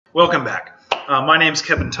Welcome back. My name's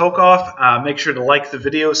Kevin Tokoph. Make sure to like the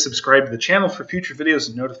video, subscribe to the channel for future videos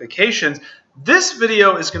and notifications. This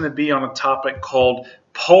video is going to be on a topic called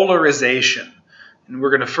polarization. And we're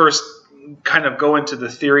going to first kind of go into the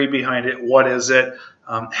theory behind it. What is it?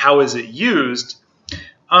 How is it used?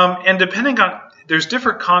 And depending on, there's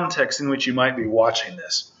different contexts in which you might be watching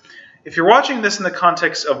this. If you're watching this in the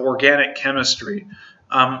context of organic chemistry,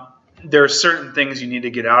 there are certain things you need to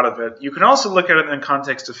get out of it. You can also look at it in the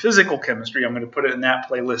context of physical chemistry. I'm going to put it in that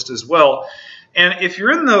playlist as well. And if you're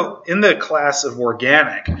in the class of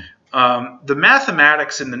organic, the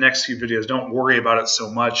mathematics in the next few videos, don't worry about it so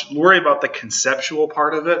much. Worry about the conceptual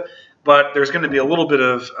part of it. But there's going to be a little bit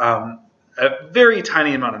of a very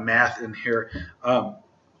tiny amount of math in here.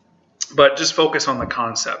 But just focus on the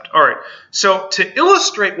concept. All right. So to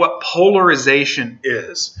illustrate what polarization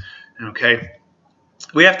is, okay,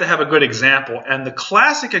 we have to have a good example. And the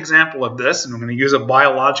classic example of this, and I'm going to use a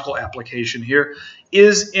biological application here,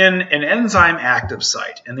 is in an enzyme active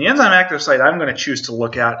site. And the enzyme active site I'm going to choose to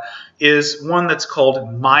look at is one that's called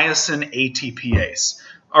Myosin Atp Ace.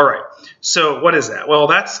 All right, so what is that? Well,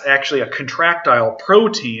 that's actually a contractile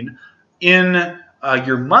protein in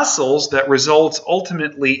your muscles that results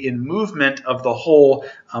ultimately in movement of the whole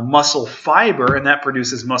muscle fiber, and that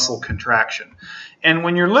produces muscle contraction. And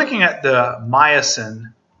when you're looking at the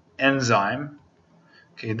myosin enzyme,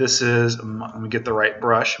 okay, this is, let me get the right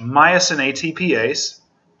brush, Myosin Atp Ace,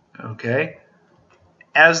 okay,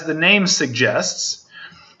 as the name suggests,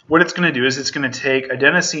 what it's going to do is it's going to take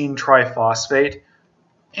adenosine triphosphate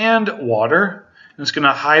and water, and it's going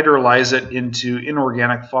to hydrolyze it into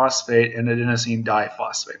inorganic phosphate and adenosine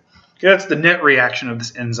diphosphate. Okay, that's the net reaction of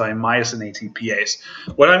this enzyme, Myosin Atp Ace.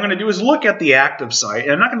 What I'm going to do is look at the active site,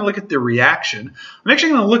 and I'm not going to look at the reaction. I'm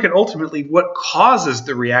actually going to look at ultimately what causes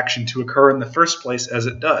the reaction to occur in the first place as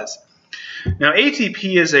it does. Now,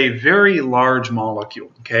 ATP is a very large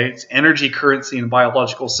molecule, okay? It's energy currency in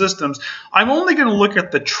biological systems. I'm only going to look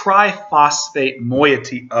at the triphosphate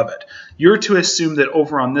moiety of it. You're to assume that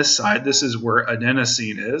over on this side, this is where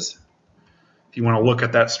adenosine is. If you want to look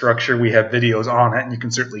at that structure, we have videos on it, and you can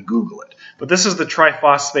certainly Google it. But this is the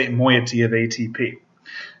triphosphate moiety of ATP.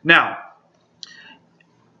 Now,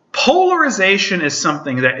 polarization is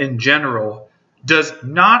something that, in general, does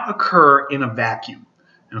not occur in a vacuum.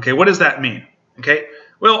 Okay, what does that mean? Okay,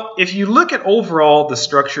 well, if you look at overall the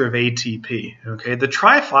structure of ATP, okay, the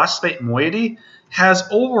triphosphate moiety has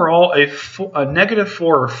overall a -4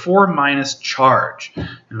 or 4- charge,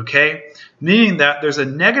 okay, meaning that there's a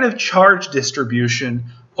negative charge distribution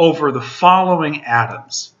over the following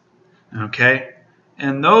atoms, okay,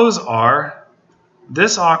 and those are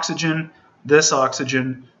this oxygen, this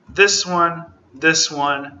one,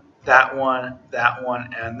 that one,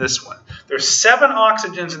 and this one. There's 7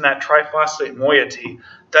 oxygens in that triphosphate moiety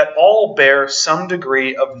that all bear some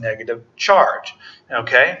degree of negative charge,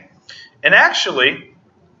 okay? And actually,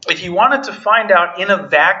 if you wanted to find out in a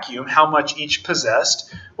vacuum how much each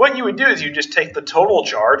possessed, what you would do is you just take the total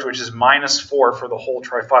charge, which is -4 for the whole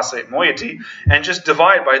triphosphate moiety, and just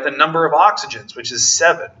divide by the number of oxygens, which is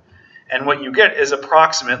 7. And what you get is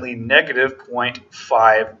approximately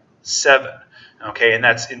 -0.57. Okay, and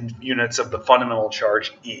that's in units of the fundamental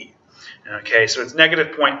charge E. Okay, so it's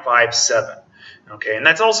 -0.57. Okay, and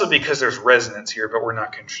that's also because there's resonance here, but we're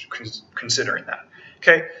not considering that.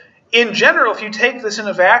 Okay, in general, if you take this in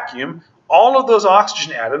a vacuum, all of those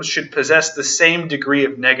oxygen atoms should possess the same degree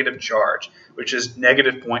of negative charge, which is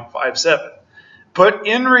 -0.57. But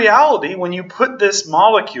in reality, when you put this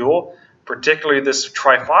molecule, particularly this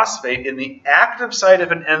triphosphate, in the active site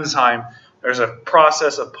of an enzyme, there's a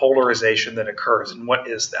process of polarization that occurs. And what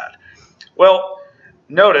is that? Well,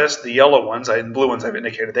 notice the yellow ones and blue ones I've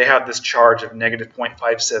indicated, they have this charge of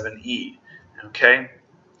 -0.57 E. Okay?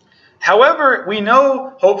 However, we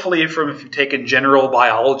know, hopefully from if you've taken general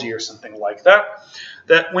biology or something like that,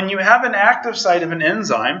 that when you have an active site of an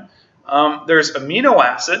enzyme, there's amino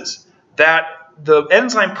acids that the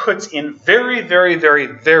enzyme puts in very, very, very,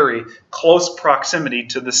 very close proximity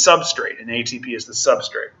to the substrate, and ATP is the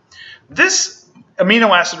substrate. This amino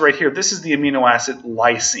acid right here, this is the amino acid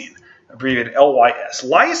lysine, abbreviated LYS.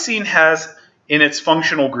 Lysine has in its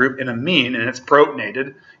functional group an amine, and it's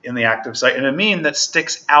protonated in the active site, an amine that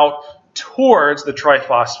sticks out towards the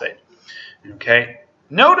triphosphate. Okay?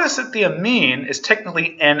 Notice that the amine is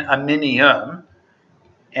technically an aminium,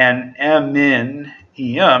 in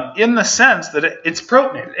the sense that it's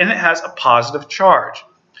protonated, and it has a positive charge.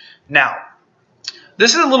 Now,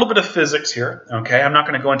 this is a little bit of physics here, okay? I'm not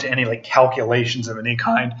going to go into any like calculations of any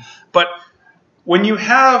kind, but when you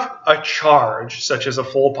have a charge, such as a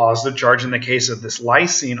full positive charge in the case of this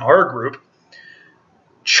lysine R group,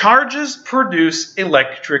 charges produce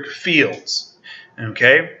electric fields.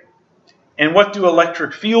 Okay? And what do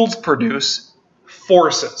electric fields produce?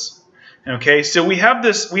 Forces. Okay? So we have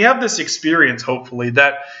this experience, hopefully,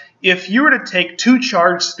 that if you were to take two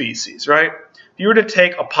charged species, right? If you were to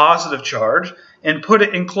take a positive charge and put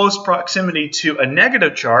it in close proximity to a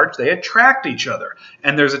negative charge, they attract each other.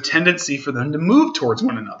 And there's a tendency for them to move towards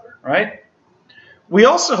one another, right? We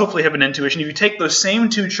also hopefully have an intuition. If you take those same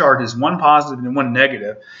two charges, one positive and one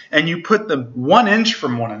negative, and you put them 1 inch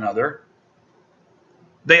from one another,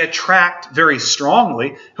 they attract very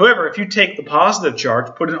strongly. However, if you take the positive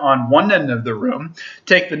charge, put it on one end of the room,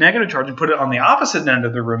 take the negative charge and put it on the opposite end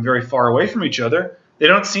of the room very far away from each other, they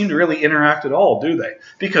don't seem to really interact at all, do they?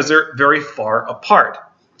 Because they're very far apart.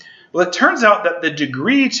 Well, it turns out that the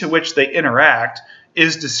degree to which they interact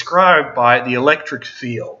is described by the electric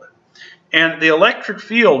field. And the electric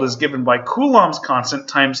field is given by Coulomb's constant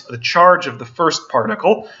times the charge of the first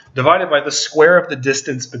particle divided by the square of the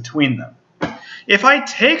distance between them. If I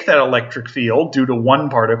take that electric field due to one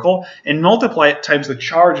particle and multiply it times the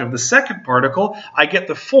charge of the second particle, I get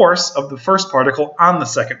the force of the first particle on the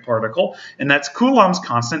second particle, and that's Coulomb's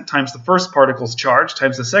constant times the first particle's charge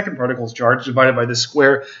times the second particle's charge divided by the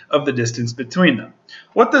square of the distance between them.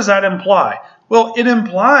 What does that imply? Well, it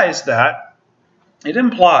implies that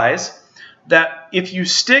if you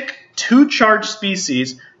stick two charged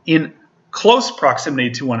species in close proximity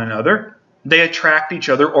to one another, they attract each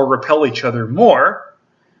other or repel each other more.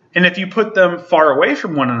 And if you put them far away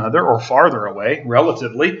from one another, or farther away,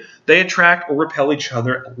 relatively, they attract or repel each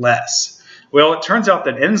other less. Well, it turns out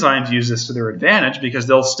that enzymes use this to their advantage because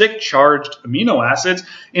they'll stick charged amino acids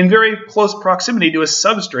in very close proximity to a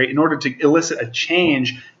substrate in order to elicit a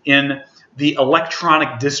change in the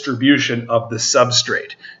electronic distribution of the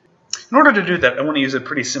substrate. In order to do that, I want to use a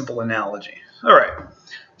pretty simple analogy. All right.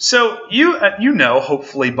 So you know,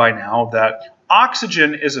 hopefully by now, that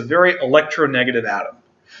oxygen is a very electronegative atom.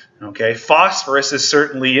 Okay, phosphorus is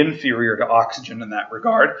certainly inferior to oxygen in that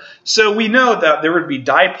regard. So we know that there would be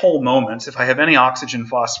dipole moments if I have any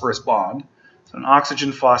oxygen-phosphorus bond. So an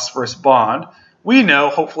oxygen-phosphorus bond, we know,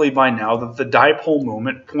 hopefully by now, that the dipole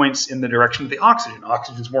moment points in the direction of the oxygen.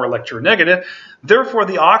 Oxygen is more electronegative. Therefore,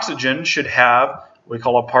 the oxygen should have what we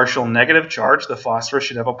call a partial negative charge. The phosphorus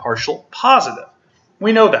should have a partial positive.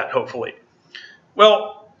 We know that, hopefully.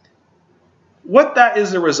 Well, what that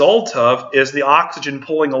is a result of is the oxygen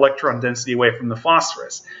pulling electron density away from the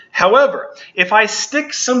phosphorus. However, if I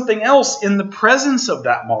stick something else in the presence of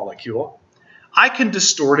that molecule, I can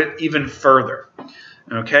distort it even further.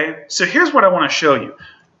 Okay? So here's what I want to show you.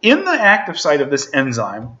 In the active site of this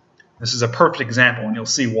enzyme, this is a perfect example, and you'll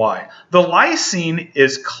see why. The lysine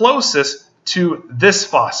is closest to this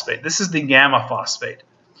phosphate. This is the gamma phosphate.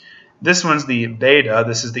 This one's the beta,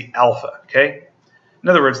 this is the alpha, okay? In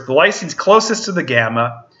other words, the lysine's closest to the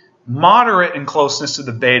gamma, moderate in closeness to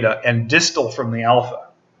the beta, and distal from the alpha.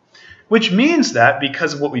 Which means that,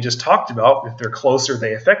 because of what we just talked about, if they're closer,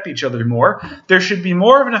 they affect each other more, there should be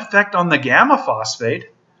more of an effect on the gamma phosphate,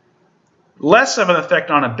 less of an effect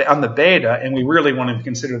on the beta, and we really want to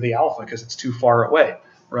consider the alpha because it's too far away,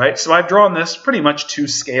 right? So I've drawn this pretty much to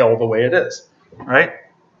scale the way it is, right?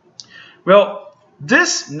 Well,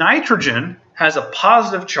 this nitrogen has a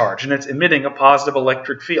positive charge, and it's emitting a positive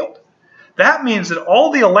electric field. That means that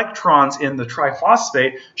all the electrons in the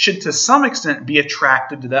triphosphate should, to some extent, be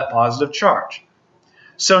attracted to that positive charge.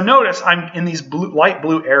 So notice, I'm in these light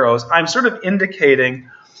blue arrows, I'm sort of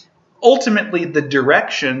indicating, ultimately, the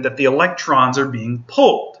direction that the electrons are being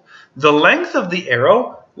pulled. The length of the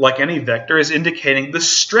arrow, like any vector, is indicating the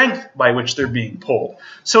strength by which they're being pulled.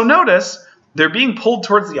 So notice, they're being pulled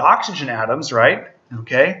towards the oxygen atoms, right?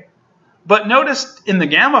 Okay. But notice in the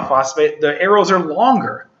gamma phosphate, the arrows are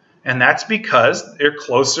longer. And that's because they're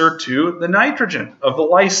closer to the nitrogen of the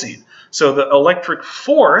lysine. So the electric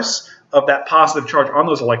force of that positive charge on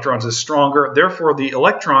those electrons is stronger. Therefore, the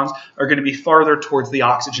electrons are going to be farther towards the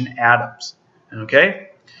oxygen atoms. Okay.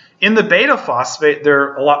 In the beta phosphate,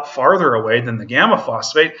 they're a lot farther away than the gamma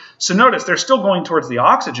phosphate. So notice they're still going towards the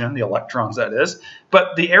oxygen, the electrons that is,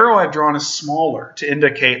 but the arrow I've drawn is smaller to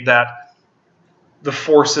indicate that the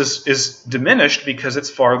force is diminished because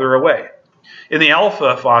it's farther away. In the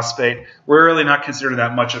alpha phosphate, we're really not considered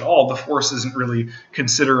that much at all. The force isn't really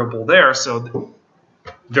considerable there, so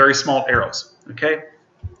very small arrows, okay?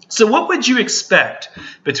 So what would you expect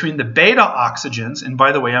between the beta oxygens, and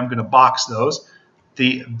by the way, I'm going to box those,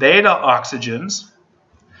 the beta oxygens,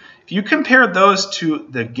 if you compare those to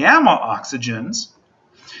the gamma oxygens,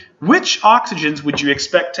 which oxygens would you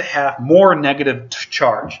expect to have more negative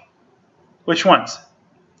charge? Which ones?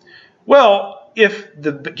 Well, if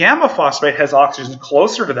the gamma phosphate has oxygen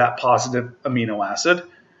closer to that positive amino acid,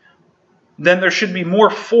 then there should be more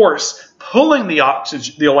force pulling the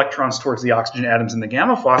electrons towards the oxygen atoms in the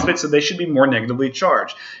gamma phosphate, so they should be more negatively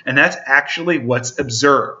charged. And that's actually what's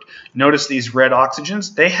observed. Notice these red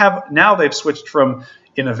oxygens, they've switched from,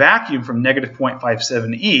 in a vacuum, from negative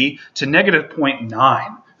 0.57 E to negative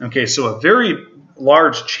 0.9. Okay, so a very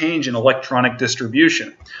large change in electronic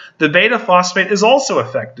distribution. The beta phosphate is also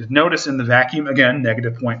affected. Notice in the vacuum, again,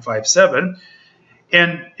 negative 0.57.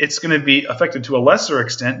 And it's going to be affected to a lesser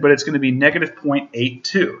extent, but it's going to be negative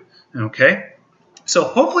 0.82, okay? So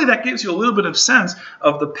hopefully that gives you a little bit of sense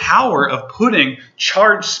of the power of putting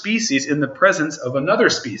charged species in the presence of another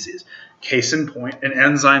species. Case in point, an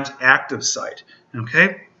enzyme's active site,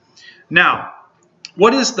 okay? Now,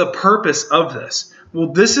 what is the purpose of this?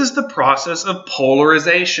 Well, this is the process of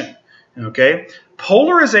polarization, okay?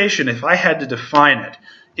 Polarization, if I had to define it,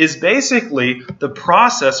 is basically the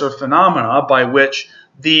process or phenomena by which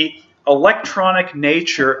the electronic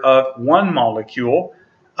nature of one molecule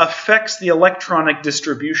affects the electronic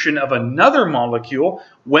distribution of another molecule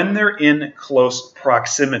when they're in close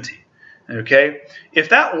proximity. Okay? If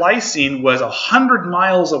that lysine was 100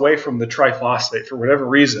 miles away from the triphosphate for whatever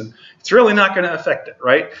reason, it's really not going to affect it,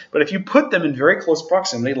 right? But if you put them in very close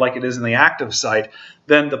proximity, like it is in the active site,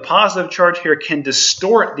 then the positive charge here can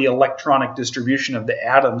distort the electronic distribution of the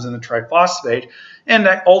atoms in the triphosphate, and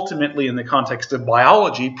that ultimately, in the context of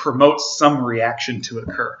biology, promotes some reaction to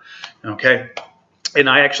occur. Okay? And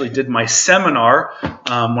I actually did my seminar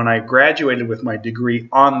when I graduated with my degree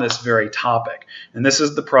on this very topic. And this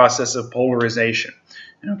is the process of polarization.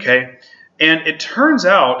 Okay? And it turns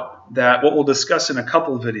out that what we'll discuss in a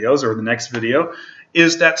couple of videos, or the next video,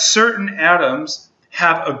 is that certain atoms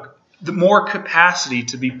have the more capacity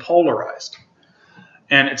to be polarized.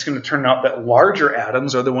 And it's going to turn out that larger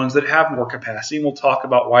atoms are the ones that have more capacity, and we'll talk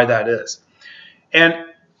about why that is. And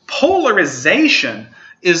polarization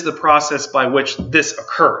is the process by which this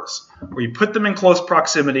occurs, where you put them in close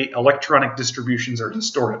proximity, electronic distributions are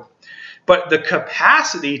distorted. But the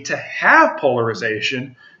capacity to have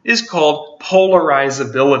polarization is called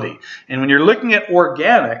polarizability. And when you're looking at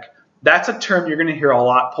organic, that's a term you're going to hear a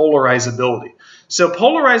lot, polarizability. So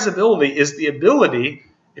polarizability is the ability,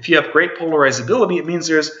 if you have great polarizability, it means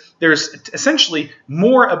there's essentially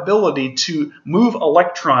more ability to move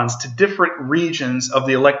electrons to different regions of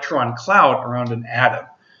the electron cloud around an atom.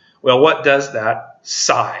 Well, what does that?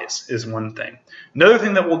 Size is one thing. Another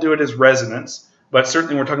thing that will do it is resonance, but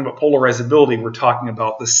certainly when we're talking about polarizability, we're talking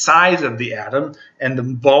about the size of the atom and the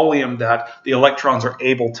volume that the electrons are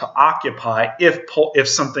able to occupy if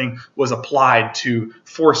something was applied to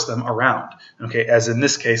force them around, okay, as in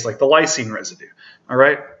this case, like the lysine residue, all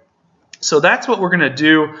right? So that's what we're going to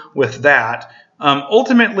do with that.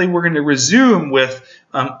 Ultimately, we're going to resume with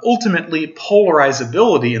ultimately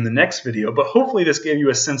polarizability in the next video, but hopefully this gave you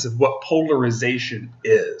a sense of what polarization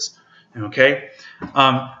is. Okay?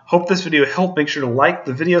 Hope this video helped. Make sure to like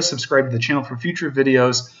the video, subscribe to the channel for future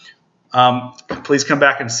videos. Please come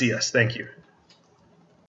back and see us. Thank you.